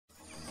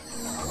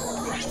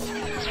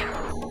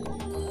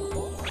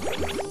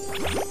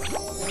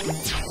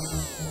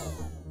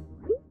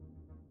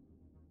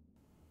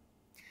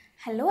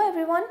Hello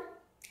everyone.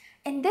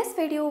 In this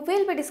video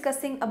we'll be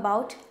discussing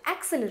about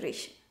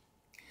acceleration.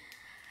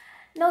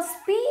 Now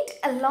speed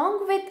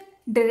along with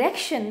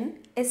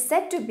direction is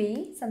said to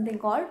be something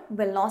called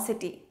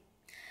velocity.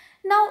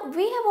 Now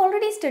we have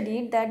already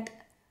studied that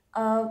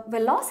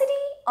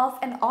velocity of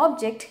an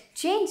object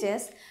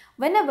changes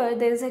whenever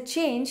there is a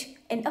change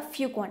in a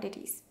few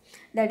quantities.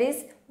 That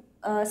is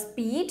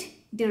speed,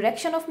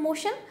 direction of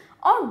motion,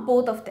 or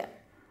both of them.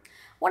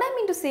 What I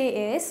mean to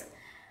say is,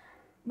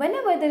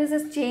 whenever there is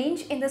a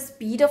change in the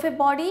speed of a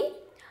body,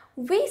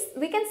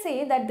 we can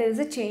say that there is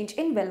a change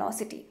in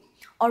velocity.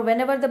 Or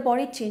whenever the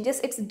body changes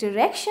its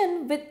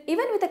direction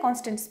even with a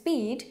constant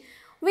speed,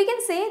 we can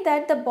say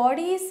that the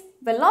body's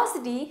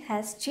velocity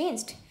has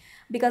changed,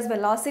 because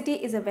velocity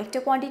is a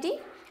vector quantity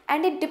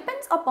and it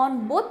depends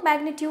upon both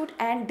magnitude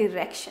and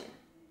direction.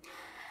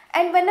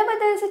 And whenever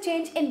there is a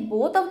change in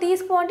both of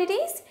these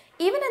quantities,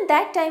 even at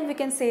that time we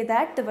can say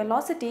that the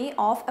velocity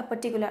of a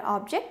particular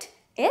object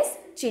is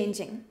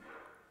changing.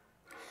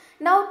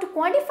 Now, to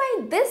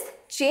quantify this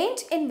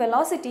change in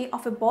velocity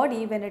of a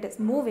body when it is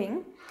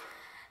moving,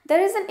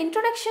 there is an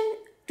introduction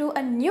to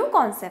a new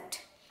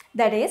concept,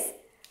 that is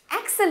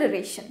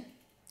acceleration.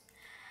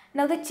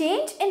 Now, the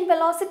change in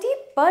velocity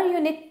per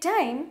unit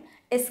time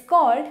is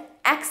called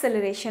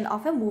acceleration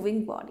of a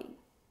moving body.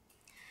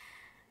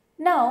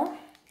 Now,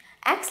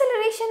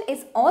 acceleration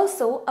is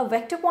also a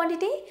vector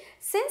quantity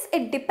since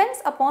it depends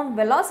upon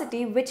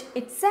velocity, which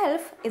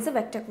itself is a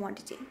vector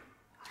quantity.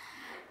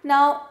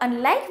 Now,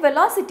 unlike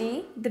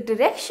velocity, the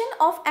direction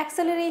of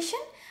acceleration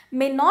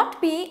may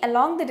not be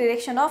along the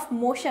direction of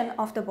motion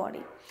of the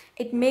body.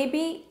 It may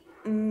be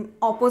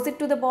opposite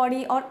to the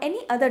body or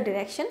any other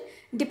direction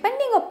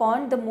depending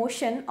upon the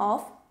motion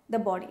of the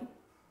body.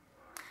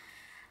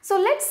 So,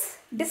 let's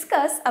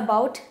discuss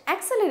about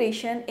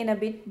acceleration in a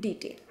bit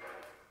detail.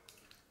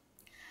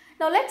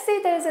 Now, let's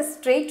say there is a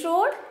straight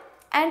road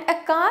and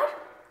a car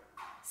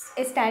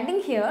is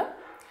standing here.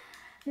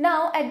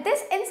 Now, at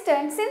this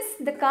instant, since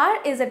the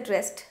car is at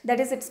rest, that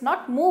is, it's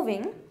not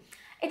moving,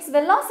 its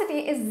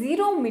velocity is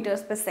 0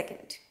 meters per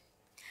second.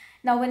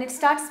 Now, when it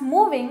starts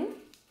moving,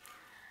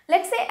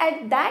 let's say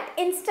at that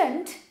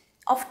instant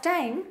of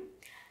time,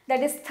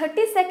 that is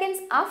 30 seconds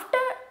after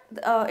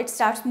it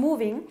starts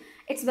moving,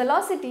 its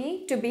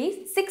velocity to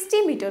be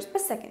 60 meters per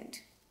second.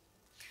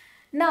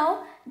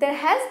 Now, there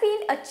has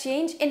been a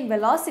change in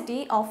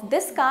velocity of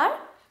this car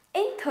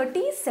in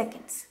 30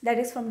 seconds, that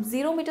is from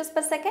 0 meters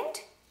per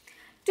second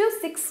to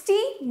 60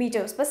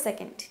 meters per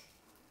second.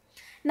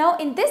 Now,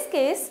 in this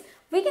case,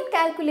 we can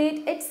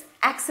calculate its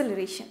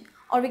acceleration,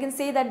 or we can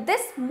say that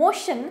this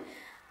motion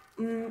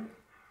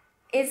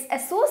is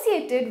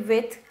associated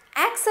with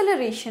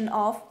acceleration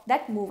of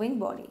that moving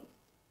body.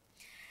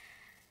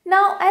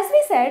 Now, as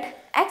we said,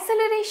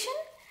 acceleration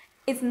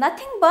is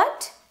nothing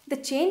but the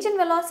change in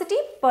velocity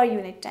per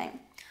unit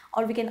time,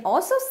 or we can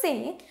also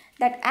say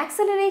that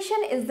acceleration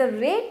is the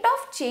rate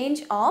of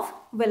change of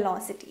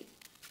velocity.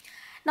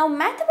 Now,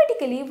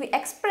 mathematically, we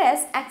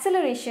express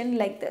acceleration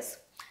like this.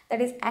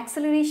 That is,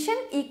 acceleration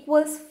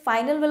equals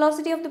final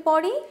velocity of the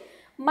body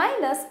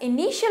minus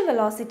initial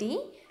velocity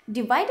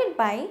divided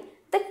by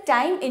the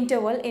time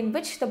interval in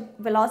which the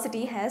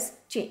velocity has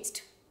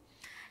changed.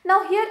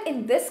 Now, here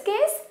in this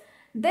case,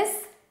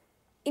 this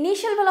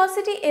initial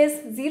velocity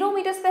is 0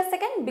 meters per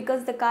second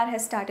because the car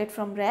has started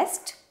from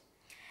rest,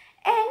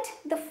 and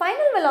the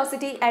final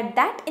velocity at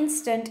that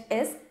instant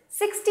is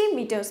 60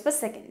 meters per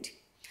second.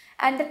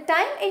 And the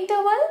time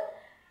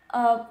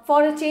interval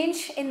for a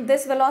change in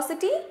this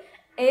velocity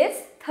is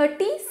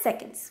 30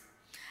 seconds.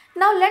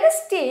 Now, let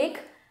us take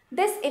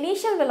this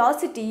initial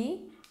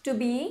velocity to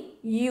be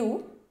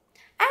u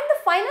and the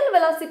final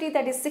velocity,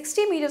 that is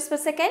 60 meters per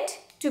second,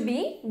 to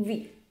be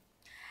v.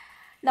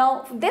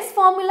 Now, this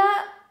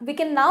formula we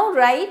can now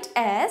write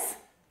as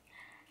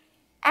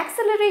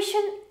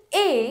acceleration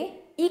A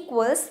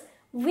equals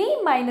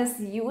v minus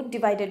u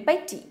divided by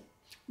t,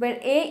 where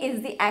A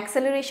is the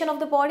acceleration of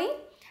the body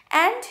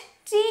and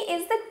t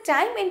is the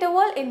time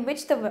interval in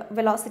which the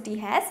velocity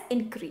has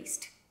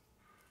increased.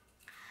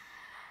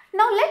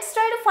 Now, let's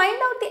try to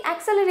find out the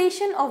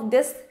acceleration of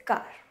this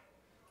car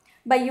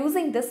by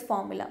using this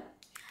formula.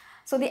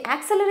 So, the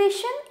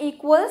acceleration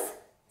equals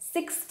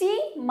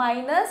 60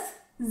 minus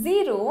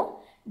 0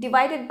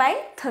 divided by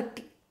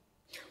 30,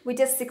 which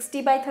is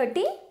 60 by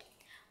 30,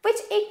 which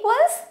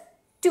equals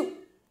 2.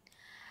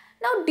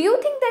 Now, do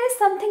you think there is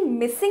something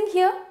missing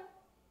here?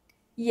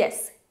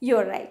 Yes,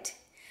 you're right.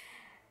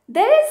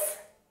 There is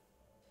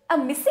a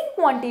missing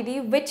quantity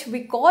which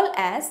we call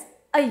as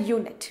a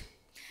unit.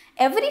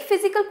 Every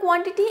physical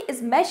quantity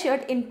is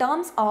measured in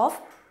terms of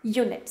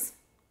units.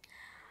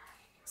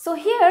 So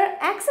here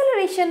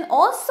acceleration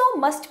also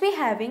must be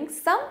having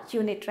some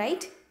unit,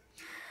 right?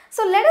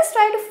 So let us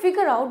try to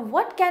figure out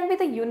what can be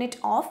the unit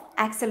of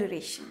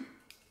acceleration.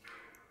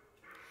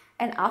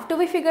 And after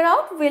we figure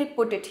out, we'll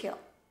put it here.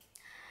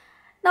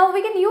 Now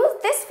we can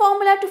use this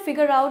formula to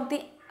figure out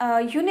the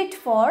unit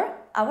for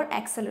our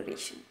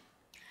acceleration.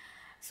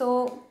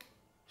 So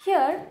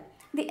here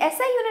the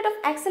SI unit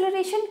of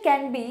acceleration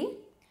can be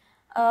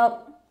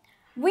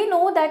We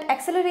know that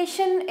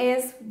acceleration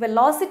is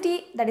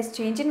velocity, that is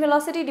change in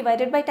velocity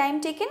divided by time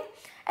taken,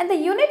 and the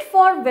unit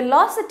for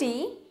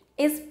velocity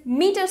is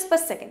meters per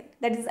second,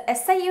 that is the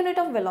SI unit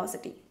of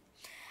velocity,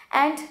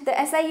 and the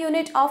SI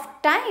unit of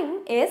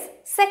time is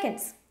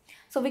seconds.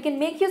 So we can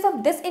make use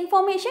of this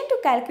information to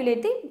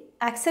calculate the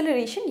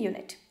acceleration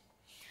unit.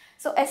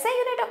 So SI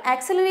unit of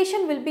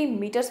acceleration will be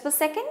meters per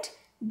second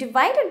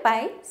divided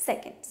by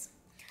seconds.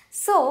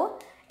 So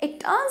it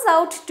turns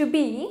out to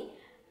be,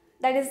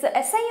 that is the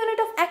SI unit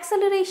of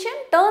acceleration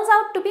turns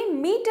out to be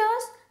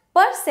meters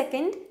per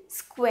second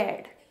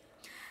squared.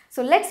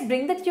 So let's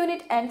bring that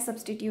unit and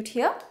substitute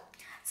here.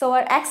 So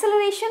our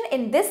acceleration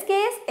in this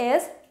case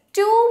is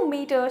 2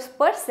 meters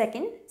per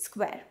second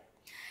square.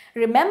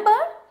 Remember,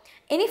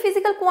 any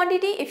physical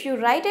quantity, if you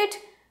write it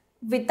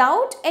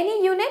without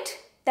any unit,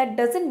 that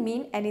doesn't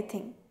mean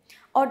anything,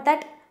 or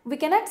that we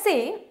cannot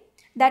say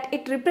that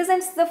it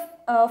represents the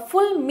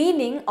full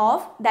meaning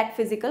of that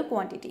physical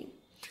quantity.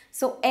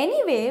 So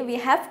anyway, we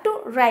have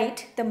to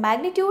write the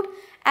magnitude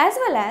as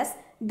well as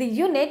the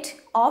unit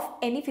of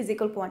any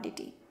physical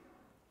quantity.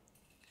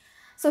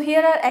 So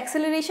here our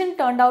acceleration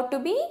turned out to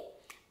be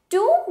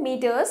 2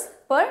 meters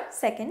per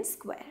second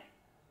square.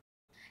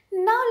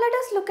 Now let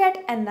us look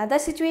at another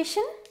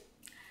situation.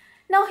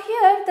 Now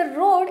here the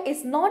road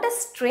is not a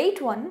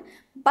straight one,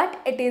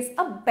 but it is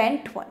a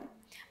bent one,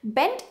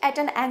 bent at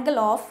an angle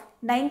of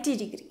 90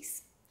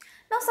 degrees.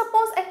 Now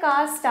suppose a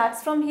car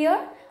starts from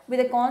here with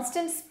a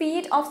constant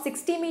speed of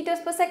 60 meters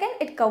per second,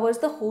 it covers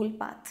the whole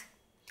path.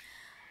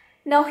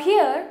 Now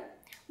here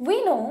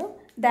we know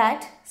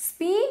that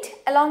speed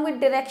along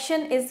with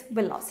direction is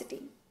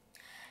velocity.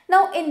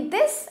 Now in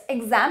this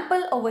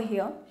example over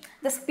here,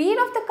 the speed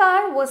of the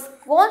car was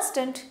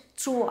constant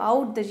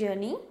throughout the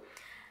journey.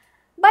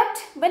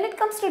 But when it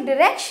comes to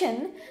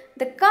direction,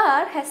 the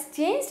car has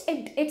changed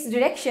its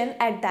direction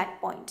at that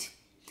point.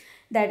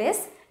 That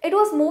is, it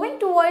was moving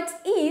towards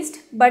east,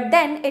 but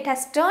then it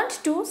has turned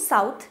to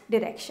south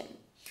direction.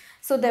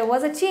 So there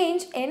was a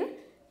change in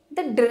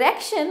the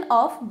direction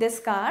of this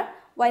car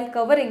while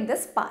covering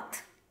this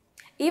path,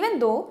 even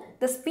though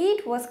the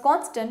speed was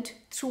constant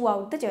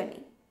throughout the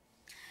journey.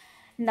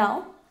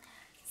 Now,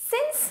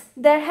 since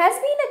there has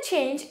been a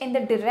change in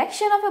the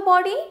direction of a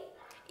body,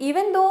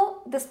 even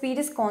though the speed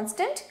is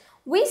constant,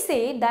 we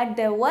say that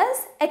there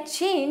was a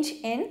change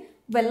in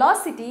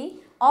velocity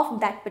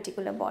of that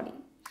particular body.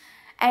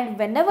 And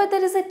whenever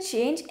there is a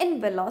change in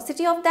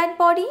velocity of that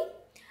body,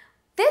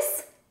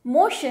 this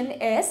motion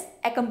is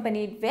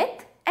accompanied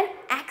with an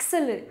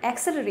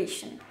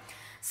acceleration.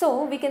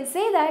 So we can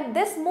say that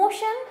this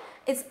motion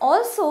is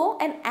also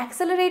an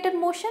accelerated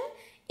motion,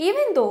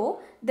 even though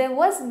there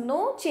was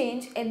no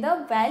change in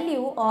the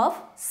value of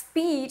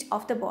speed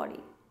of the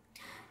body,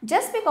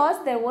 just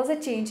because there was a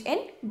change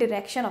in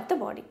direction of the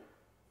body.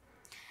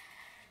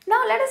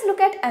 Now let us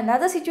look at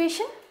another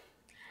situation.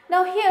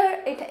 Now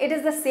here it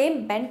is the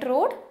same bent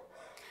road.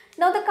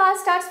 Now the car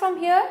starts from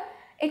here,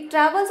 it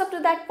travels up to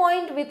that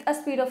point with a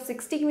speed of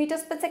 60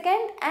 meters per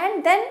second,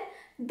 and then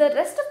the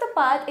rest of the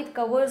path it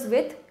covers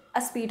with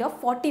a speed of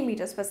 40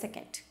 meters per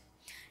second.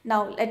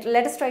 Now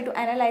let us try to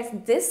analyze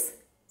this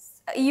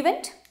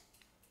event.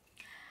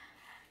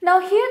 Now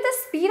here the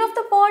speed of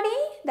the body,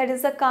 that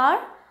is the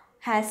car,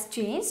 has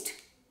changed,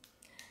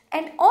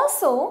 and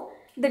also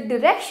the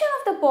direction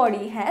of the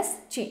body has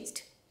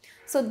changed.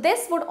 So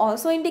this would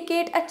also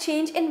indicate a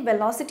change in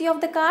velocity of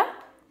the car.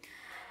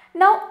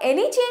 Now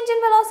any change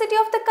in velocity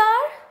of the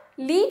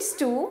car leads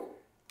to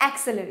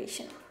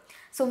acceleration.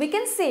 So we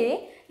can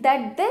say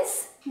that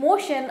this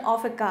motion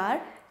of a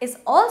car is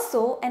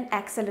also an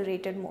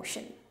accelerated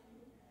motion.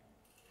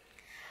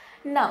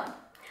 Now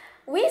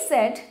we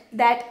said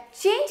that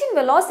change in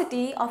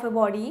velocity of a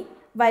body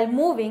while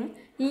moving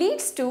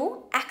leads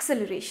to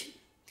acceleration.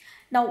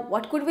 Now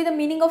what could be the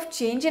meaning of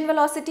change in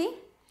velocity?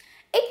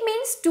 It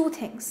means two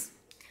things.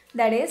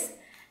 That is,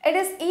 it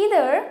is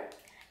either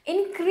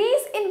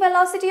increase in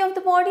velocity of the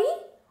body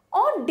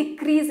or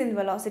decrease in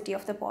velocity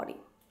of the body.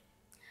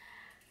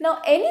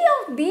 Now any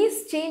of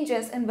these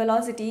changes in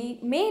velocity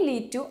may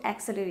lead to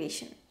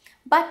acceleration,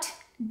 but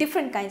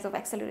different kinds of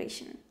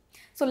acceleration.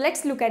 So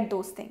let's look at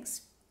those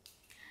things.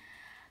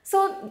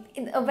 So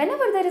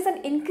whenever there is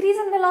an increase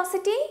in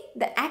velocity,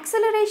 the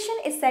acceleration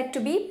is said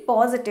to be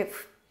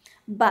positive.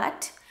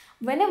 But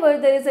whenever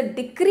there is a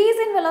decrease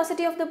in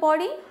velocity of the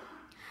body,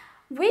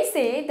 we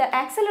say the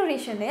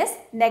acceleration is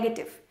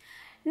negative.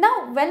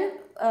 Now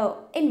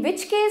in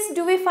which case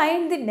do we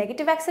find the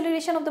negative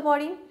acceleration of the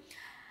body?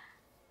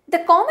 The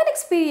common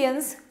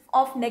experience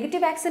of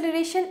negative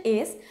acceleration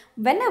is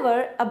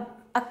whenever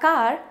a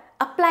car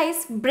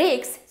applies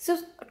brakes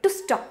to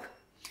stop.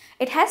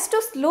 It has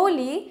to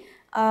slowly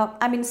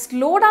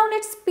slow down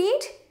its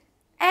speed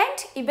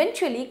and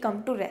eventually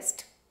come to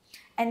rest.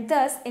 And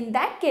thus in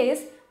that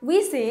case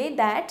we say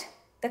that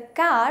the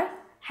car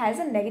has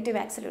a negative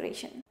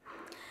acceleration.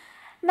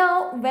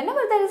 Now whenever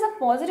there is a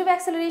positive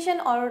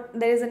acceleration or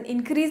there is an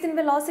increase in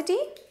velocity,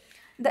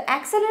 the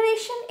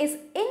acceleration is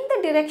in the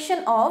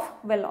direction of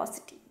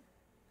velocity.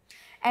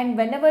 And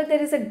whenever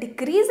there is a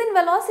decrease in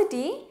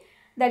velocity,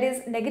 that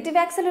is negative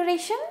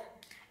acceleration,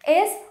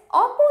 is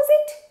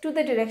opposite to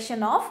the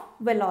direction of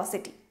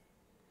velocity.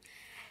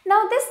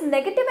 Now this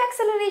negative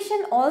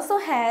acceleration also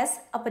has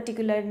a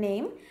particular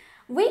name.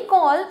 We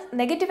call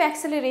negative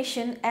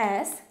acceleration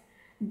as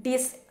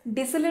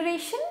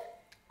deceleration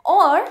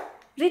or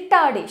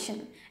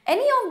retardation.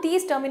 Any of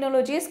these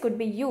terminologies could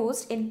be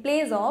used in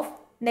place of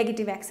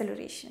negative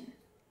acceleration.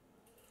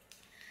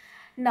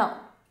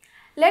 Now,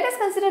 let us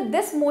consider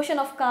this motion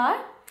of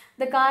car.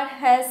 The car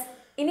has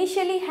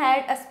initially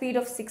had a speed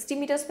of 60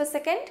 meters per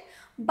second,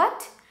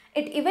 but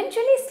it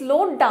eventually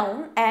slowed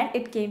down and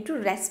it came to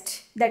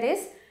rest. That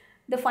is,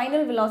 the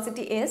final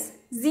velocity is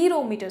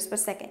 0 meters per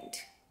second.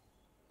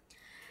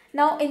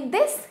 Now, in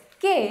this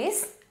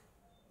case,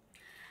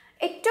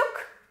 it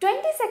took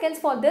 20 seconds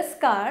for this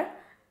car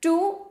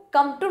to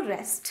come to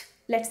rest,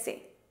 let's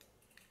say.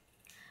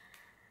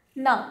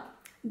 Now,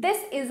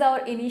 this is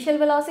our initial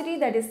velocity,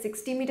 that is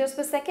 60 meters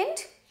per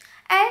second,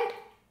 and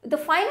the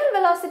final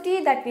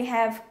velocity that we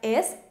have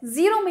is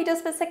 0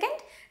 meters per second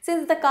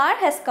since the car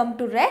has come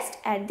to rest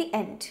at the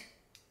end.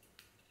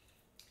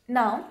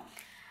 Now,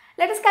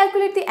 let us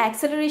calculate the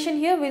acceleration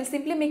here. We will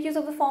simply make use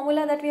of the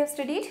formula that we have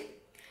studied.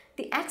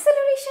 The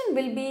acceleration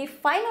will be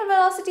final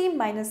velocity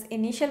minus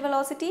initial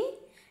velocity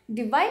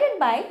divided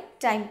by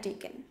time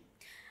taken.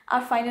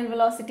 Our final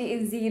velocity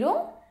is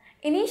 0,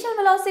 initial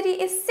velocity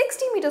is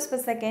 60 meters per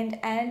second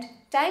and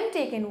time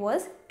taken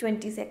was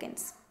 20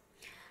 seconds.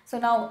 So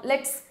now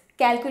let's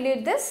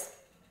calculate this.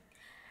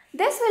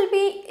 This will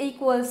be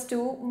equals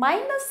to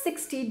minus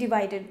 60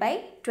 divided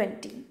by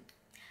 20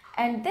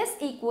 and this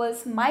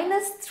equals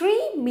minus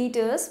 3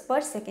 meters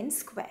per second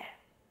square.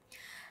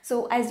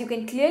 So as you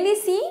can clearly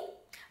see,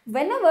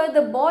 whenever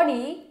the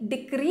body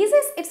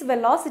decreases its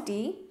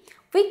velocity,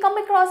 we come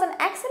across an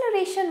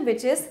acceleration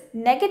which is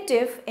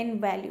negative in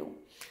value,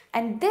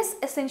 and this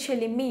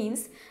essentially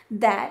means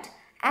that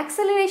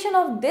acceleration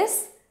of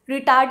this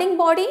retarding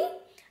body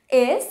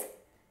is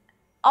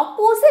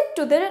opposite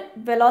to the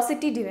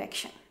velocity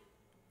direction.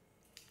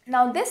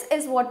 Now this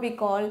is what we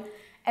call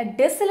a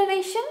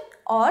deceleration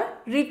or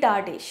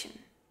retardation.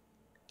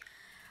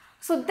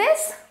 So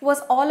this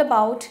was all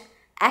about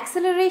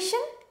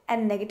acceleration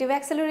and negative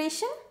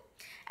acceleration,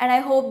 and I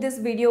hope this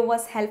video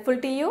was helpful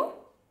to you.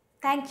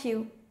 Thank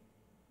you.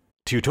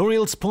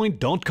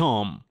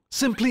 TutorialsPoint.com.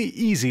 Simply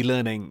easy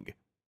learning.